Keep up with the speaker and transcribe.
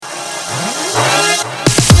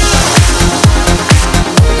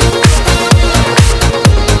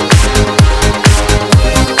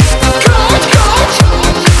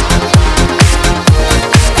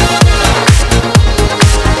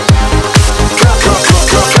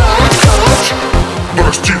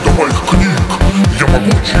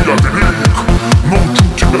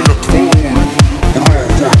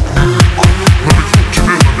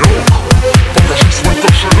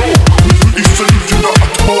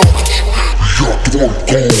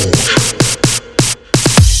коуч.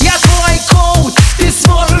 Я твой коуч, ты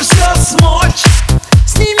сможешь все смочь.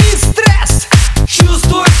 Сними стресс,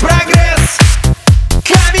 чувствуй прогресс.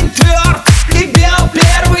 Камень тверд и бел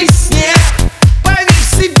первый снег. Поверь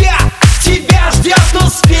в себя, тебя ждет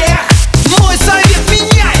успех. Мой совет: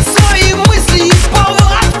 меняй свои мысли и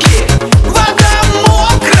повадки. Вода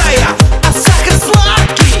мокрая, а сахар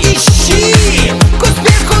сладкий. Ищи к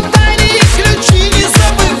успеху тайные ключи, не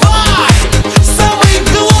забывай самые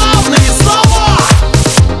главные слова.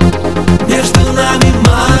 Между нами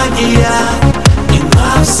магия, и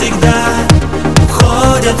навсегда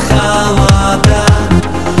уходят холода.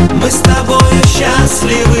 Мы с тобою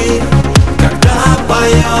счастливы, когда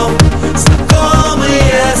поем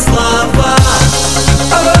знакомые слова.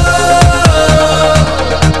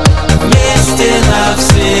 Вместе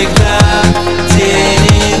навсегда, день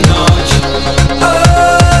и ночь.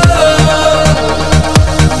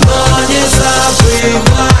 Но не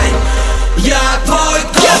забывай, я твой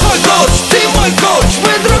коуч. Я твой коуч, ты мой коуч,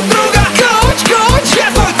 мы друг друга коуч, коуч. Я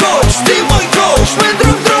твой коуч, ты мой коуч, мы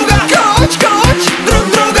друг друга коуч, коуч. Друг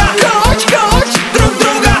друга коуч, коуч. Друг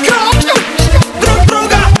друга коуч, друг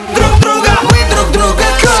друга, мы друг друга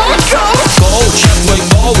коуч, коуч. Коуч, я твой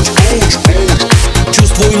коуч, коуч, коуч.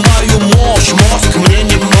 Чувствуй мою мощь, мозг мне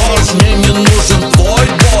не мощь. Мне не нужен твой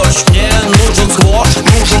борщ, мне нужен сквош.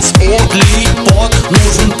 Нужен спорт, лить пот,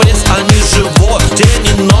 нужен пресс, а не живот. День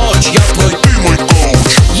и ночь, я твой, ты мой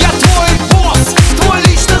коуч. Я твой босс, твой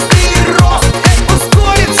личностный рост.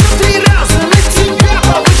 Ускорится в 3 раза, на тебя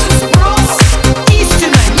повысит спрос.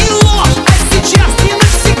 Истина, не ложь, а сейчас не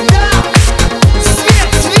навсегда. Свет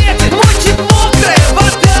светит, мочит мокрая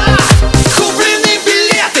вода. Куплены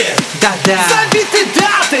билеты, да-да.